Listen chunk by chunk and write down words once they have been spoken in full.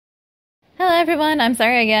Hello everyone, I'm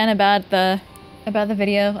sorry again about the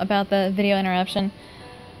video interruption.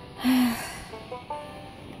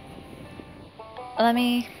 Let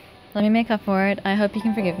me make up for it. I hope you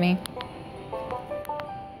can forgive me.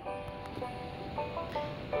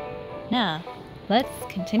 Now, let's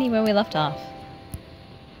continue where we left off.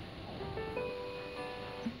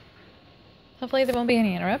 Hopefully there won't be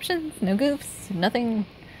any interruptions, no goofs, nothing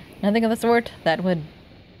of the sort that would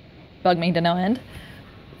bug me to no end.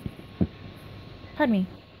 Pardon me.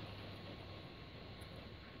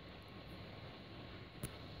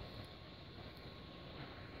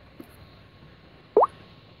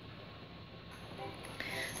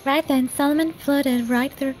 Right then, Solomon floated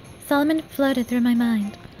through my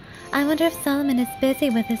mind. I wonder if Solomon is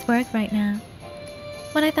busy with his work right now.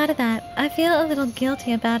 When I thought of that, I feel a little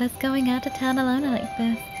guilty about us going out to town alone like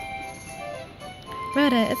this.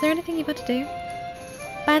 Rhoda, is there anything you want to do?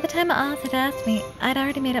 By the time Oz had asked me, I'd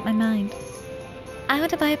already made up my mind. I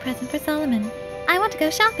want to buy a present for Solomon. I want to go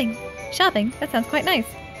shopping. Shopping? That sounds quite nice.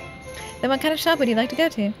 Then what kind of shop would you like to go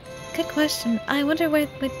to? Good question. I wonder where it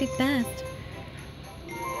would be best.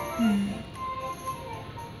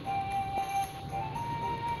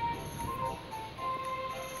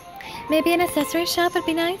 Maybe an accessory shop would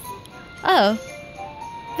be nice? Oh,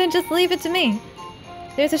 then just leave it to me.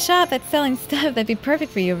 There's a shop that's selling stuff that'd be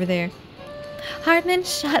perfect for you over there. Hartman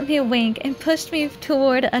shot me a wink and pushed me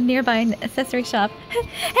toward a nearby accessory shop.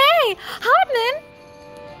 Hey, Hartman!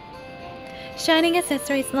 Shining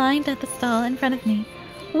accessories lined up the stall in front of me.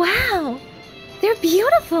 Wow, they're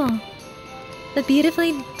beautiful! The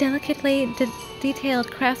beautifully, delicately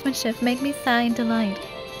detailed craftsmanship made me sigh in delight.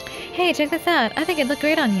 Hey, check this out. I think it'd look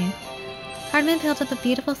great on you. Hartman held up a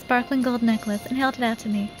beautiful sparkling gold necklace and held it out to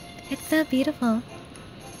me. It's so beautiful.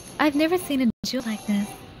 I've never seen a jewel like this.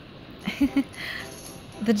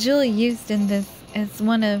 The jewel used in this is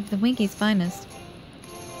one of the Winky's finest.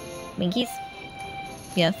 Winky's?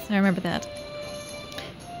 Yes, I remember that.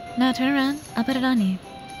 Now turn around. I'll put it on you.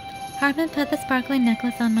 Hartman put the sparkling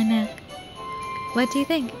necklace on my neck. What do you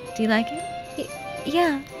think? Do you like it?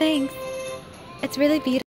 Yeah, thanks. It's really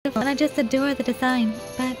beautiful and I just adore the design,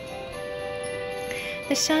 but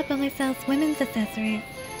the shop only sells women's accessories,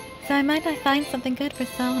 so I might not find something good for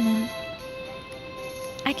Solomon.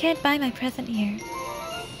 I can't buy my present here.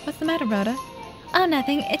 What's the matter, Rhoda? Oh,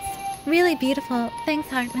 nothing. It's really beautiful. Thanks,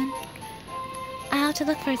 Hartman. I'll have to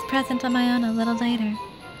look for his present on my own a little later.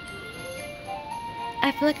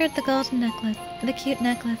 I flickered the golden necklace, the cute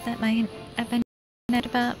necklace at my net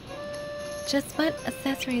about just what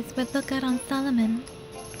accessories would look good on Solomon.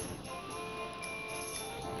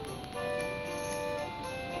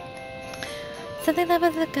 Something that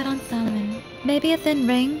would look good on Solomon. Maybe a thin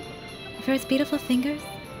ring for his beautiful fingers.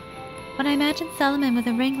 When I imagined Solomon with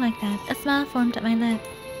a ring like that, a smile formed at my lips.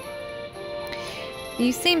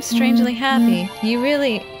 You seem strangely happy. You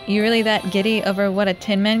really that giddy over what a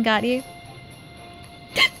Tin Man got you?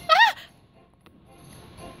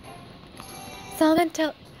 Solomon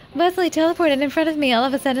Wesley teleported in front of me all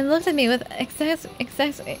of a sudden and looked at me with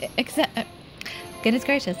goodness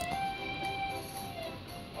gracious.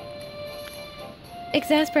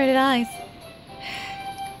 Exasperated eyes.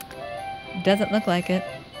 Doesn't look like it.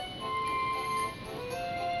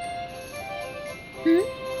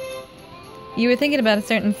 You were thinking about a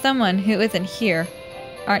certain someone who isn't here,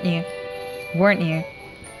 aren't you? Weren't you?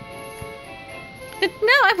 No,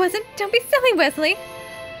 I wasn't. Don't be silly, Wesley.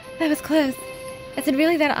 That was close. Is it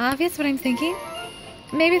really that obvious what I'm thinking?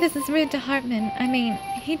 Maybe this is rude to Hartman. I mean,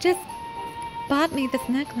 he just bought me this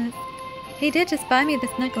necklace. He did just buy me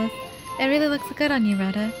this necklace. It really looks good on you,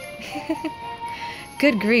 Rhoda.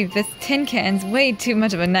 Good grief, this tin can's way too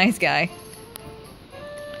much of a nice guy.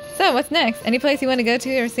 So, what's next? Any place you want to go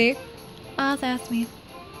to or see? Oz asked me.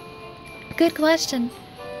 Good question.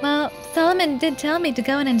 Well, Solomon did tell me to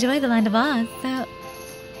go and enjoy the land of Oz, so...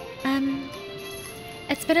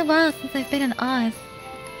 It's been a while since I've been in Oz.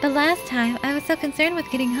 The last time, I was so concerned with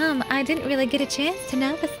getting home, I didn't really get a chance to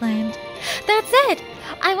know this land. That's it!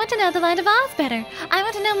 I want to know the land of Oz better. I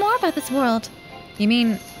want to know more about this world. You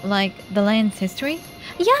mean, like, the land's history?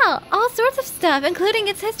 Yeah, all sorts of stuff, including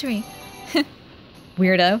its history.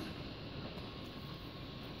 Weirdo.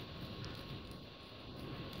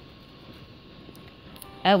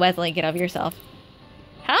 Oh, Wesley, get over yourself.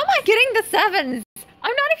 How am I getting the 7s?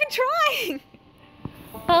 I'm not even trying!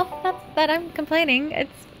 Well, not that I'm complaining.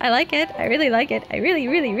 I like it. I really like it. I really,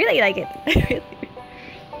 really, really like it.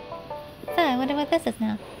 So, I wonder what this is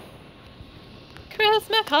now.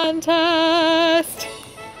 Christmas contest!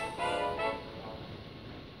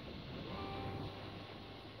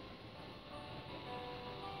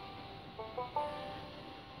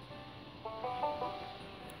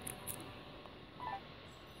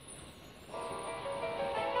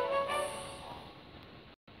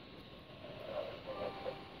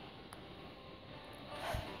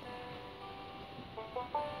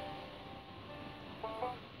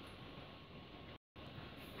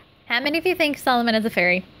 How many of you think Solomon is a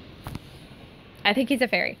fairy? I think he's a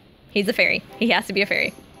fairy. He's a fairy. He has to be a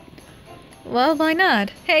fairy. Well, why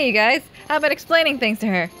not? Hey, you guys, how about explaining things to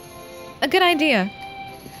her? A good idea.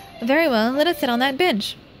 Very well, let us sit on that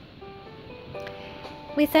bench.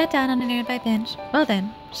 We sat down on a nearby bench. Well then,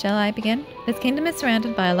 shall I begin? This kingdom is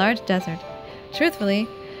surrounded by a large desert. Truthfully,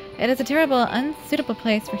 it is a terrible, unsuitable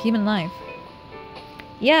place for human life.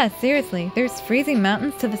 Yeah, seriously, there's freezing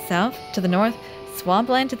mountains to the south, to the north,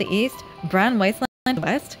 swampland to the east, brown wasteland to the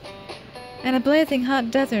west, and a blazing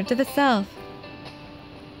hot desert to the south.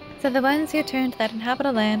 So the ones who turned that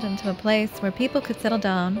inhabited land into a place where people could settle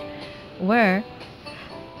down were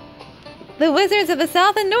the wizards of the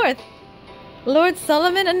south and north, Lord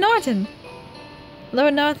Solomon and Norton.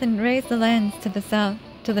 Lord Norton raised the lands to the south,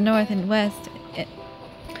 to the north and west.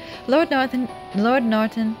 Lord Norton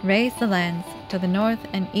raised the lands to the north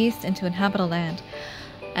and east into inhabitable land,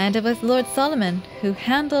 and it was Lord Solomon who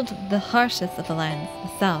handled the harshest of the lands,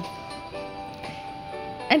 the south.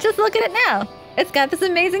 And just look at it now! It's got this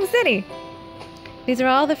amazing city! These are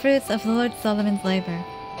all the fruits of Lord Solomon's labor.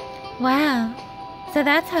 Wow, so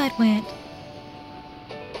that's how it went.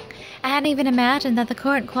 I hadn't even imagined that the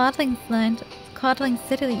court Quadling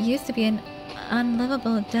City used to be an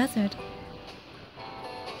unlivable desert.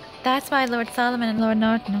 That's why Lord Solomon and Lord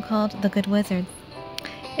Norton are called the Good Wizards.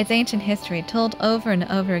 It's ancient history, told over and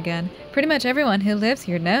over again. Pretty much everyone who lives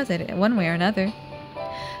here knows it one way or another.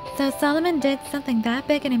 So Solomon did something that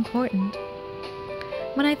big and important.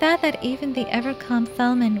 When I thought that even the ever-calm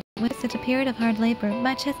Solomon was such a period of hard labor,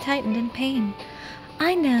 my chest tightened in pain.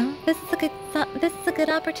 I know, this is a good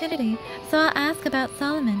opportunity, so I'll ask about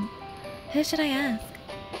Solomon. Who should I ask?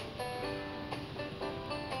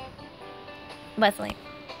 Wesley.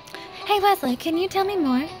 Hey Wesley, can you tell me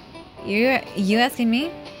more? You asking me?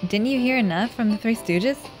 Didn't you hear enough from the Three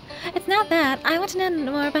Stooges? It's not that. I want to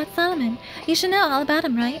know more about Solomon. You should know all about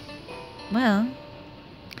him, right? Well,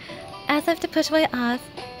 as if to push away Oz,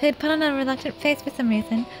 who had put on a reluctant face for some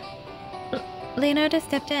reason, Leonardo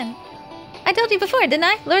stepped in. I told you before, didn't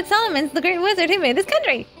I? Lord Solomon's the great wizard who made this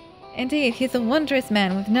country. Indeed, he's a wondrous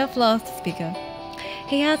man with no flaws to speak of.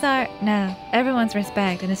 He has everyone's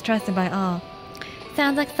respect and is trusted by all.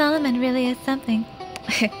 Sounds like Solomon really is something.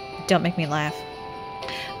 Don't make me laugh.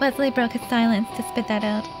 Wesley broke his silence to spit that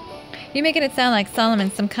out. You're making it sound like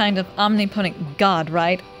Solomon's some kind of omnipotent god,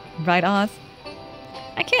 right? Right, Oz?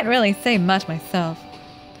 I can't really say much myself.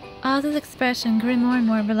 Oz's expression grew more and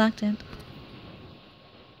more reluctant.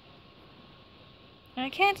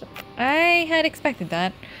 I had expected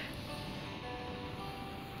that.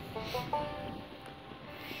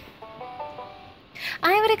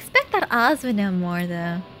 I would expect that Oz would know more,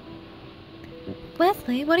 though.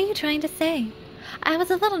 Wesley, what are you trying to say? I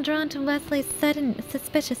was a little drawn to Wesley's sudden,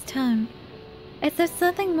 suspicious tone. Is there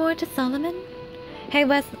something more to Solomon? Hey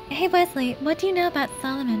Wesley, what do you know about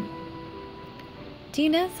Solomon? Do you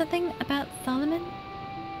know something about Solomon?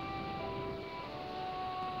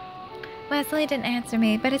 Wesley didn't answer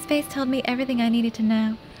me, but his face told me everything I needed to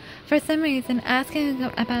know. For some reason, asking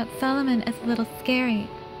about Solomon is a little scary,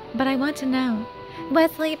 but I want to know.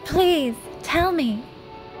 Wesley, please, tell me.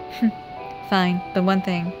 Fine, but one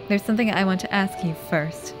thing. There's something I want to ask you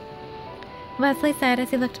first. Wesley said as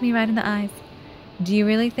he looked me right in the eyes. Do you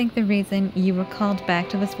really think the reason you were called back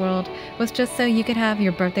to this world was just so you could have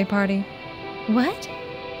your birthday party? What?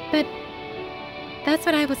 But that's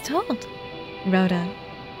what I was told. Rhoda.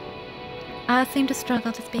 Oz seemed to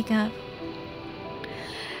struggle to speak up.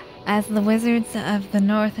 As the wizards of the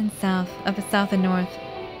north and south, of the south and north,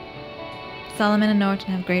 Solomon and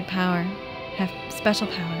Norton have great power, have special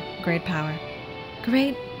power, great power.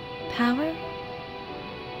 Great power?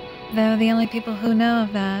 Though the only people who know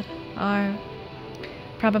of that are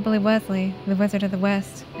probably Wesley, the Wizard of the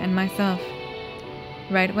West, and myself.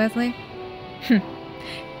 Right, Wesley?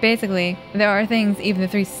 Basically, there are things even the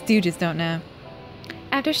Three Stooges don't know.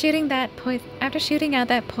 After shooting out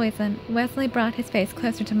that poison, Wesley brought his face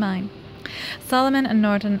closer to mine. Solomon and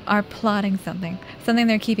Norton are plotting something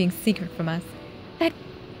they're keeping secret from us. That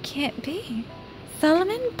can't be.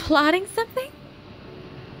 Solomon plotting something?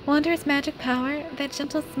 Wondrous magic power, that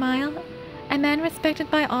gentle smile, a man respected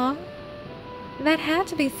by all? That had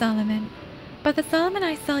to be Solomon, but the Solomon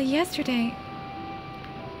I saw yesterday.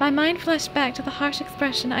 My mind flashed back to the harsh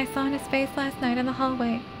expression I saw in his face last night in the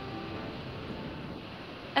hallway.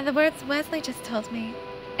 And the words Wesley just told me.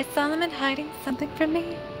 Is Solomon hiding something from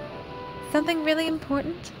me? Something really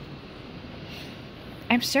important?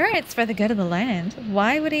 I'm sure it's for the good of the land.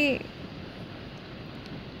 Why would he...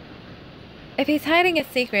 If he's hiding a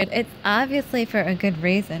secret, it's obviously for a good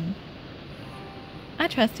reason. I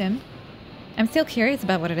trust him. I'm still curious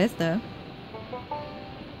about what it is, though.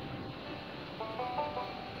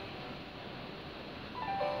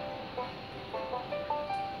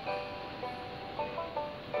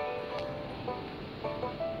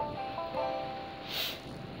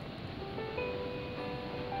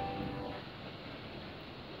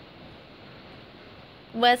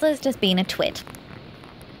 Wesley's just being a twit.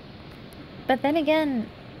 But then again,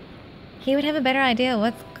 he would have a better idea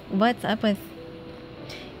what's up with...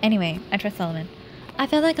 Anyway, I trust Solomon. I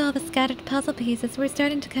feel like all the scattered puzzle pieces were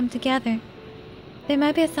starting to come together. There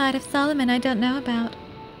might be a side of Solomon I don't know about.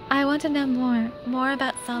 I want to know more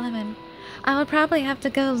about Solomon. I will probably have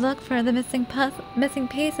to go look for the missing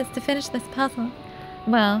pieces to finish this puzzle.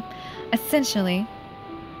 Well, essentially...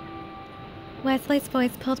 Wesley's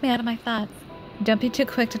voice pulled me out of my thoughts. Don't be too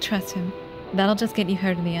quick to trust him. That'll just get you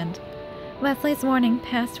hurt in the end. Wesley's warning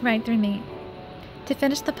passed right through me. To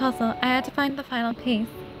finish the puzzle, I had to find the final piece.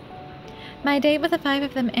 My date with the 5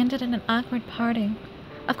 of them ended in an awkward parting.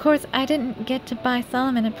 Of course, I didn't get to buy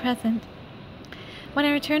Solomon a present. When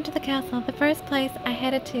I returned to the castle, the first place I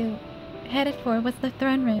headed for was the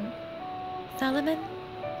throne room. Solomon?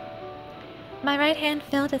 My right hand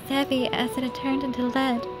felt as heavy as it had turned into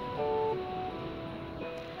lead.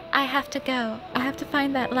 I have to go. I have to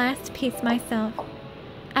find that last piece myself.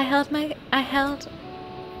 I held up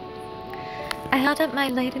my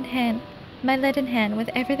leaden hand with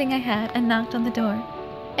everything I had and knocked on the door.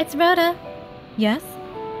 It's Rhoda. Yes?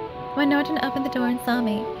 When Norton opened the door and saw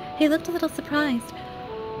me, he looked a little surprised.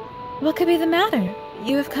 What could be the matter?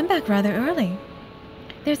 You have come back rather early.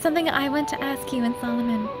 There's something I want to ask you and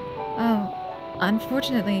Solomon. Oh,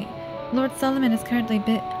 unfortunately, Lord Solomon is currently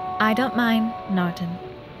I don't mind, Norton.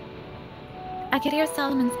 I could hear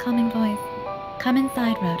Solomon's calming voice. Come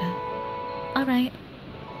inside, Rhoda. All right.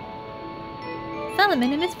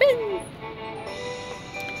 Solomon and his friends.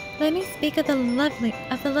 Let me speak of the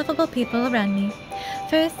lovable people around me.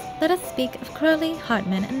 First, let us speak of Crowley,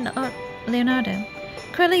 Hartman, and Leonardo.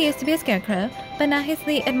 Crowley used to be a scarecrow, but now he's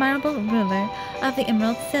the admirable ruler of the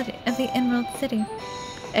Emerald City.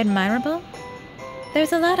 Admirable?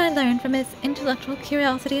 There's a lot I learned from his intellectual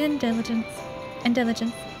curiosity and diligence.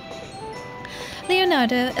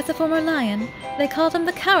 Leonardo is a former lion. They called him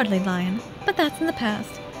the Cowardly Lion, but that's in the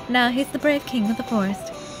past. Now he's the brave king of the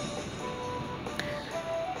forest.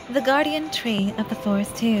 The guardian tree of the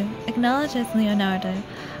forest, too, acknowledges Leonardo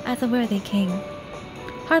as a worthy king.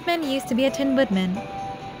 Hartman used to be a Tin Woodman.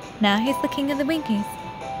 Now he's the king of the Winkies.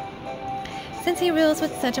 Since he rules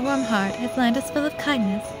with such a warm heart, his land is full of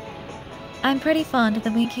kindness. I'm pretty fond of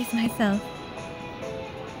the Winkies myself.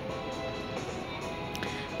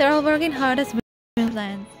 They're all working hard as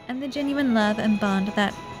lands, and the genuine love and bond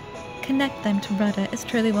that connect them to Rhoda is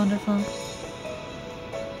truly wonderful.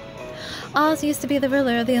 Oz used to be the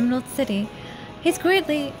ruler of the Emerald City. He's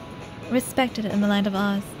greatly respected in the land of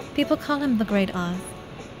Oz. People call him the Great Oz.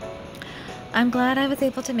 I'm glad I was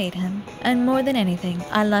able to meet him, and more than anything,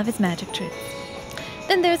 I love his magic tricks.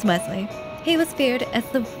 Then there's Wesley. He was feared as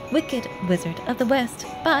the Wicked Wizard of the West,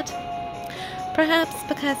 but perhaps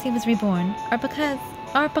because he was reborn, or perhaps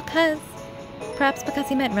because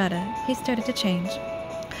he met Rhoda, he started to change.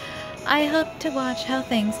 I hope to watch how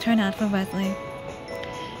things turn out for Wesley.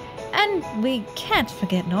 And we can't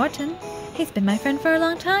forget Norton. He's been my friend for a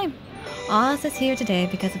long time. Oz is here today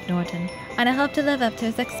because of Norton, and I hope to live up to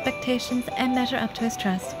his expectations and measure up to his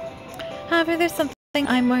trust. However, there's something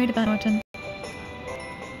I'm worried about Norton.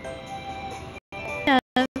 No,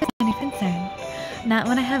 there's any concern. Not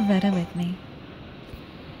when I have Rhoda with me.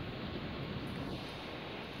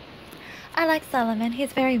 I like Solomon.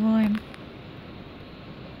 He's very warm.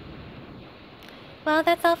 Well,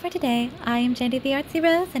 that's all for today. I am Jandy the Artsy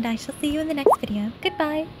Rose, and I shall see you in the next video.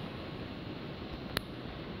 Goodbye!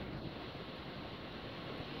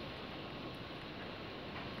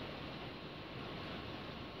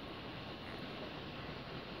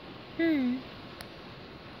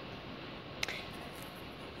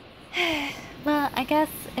 Well, I guess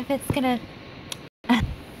if it's gonna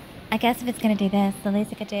do this, the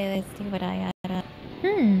least I could do is do what I add.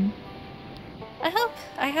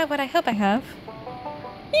 I have what I hope I have.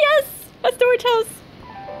 Yes! A storage house!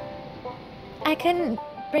 I couldn't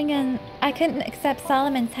accept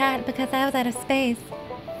Solomon's hat because I was out of space.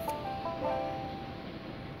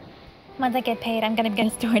 Once I get paid, I'm gonna get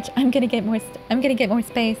a storage. I'm gonna get more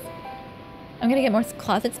space. I'm gonna get more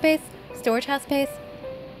closet space, storage house space.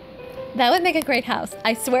 That would make a great house.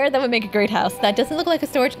 I swear that would make a great house. That doesn't look like a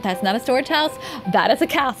storage. That's not a storage house. That is a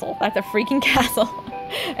castle. That's a freaking castle.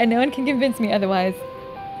 And no one can convince me otherwise.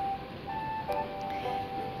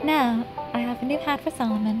 Now, I have a new hat for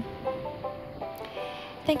Solomon.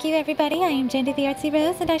 Thank you, everybody. I am Jandy the Artsy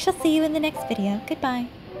Rose, and I shall see you in the next video. Goodbye.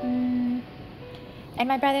 And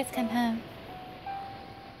my brothers come home.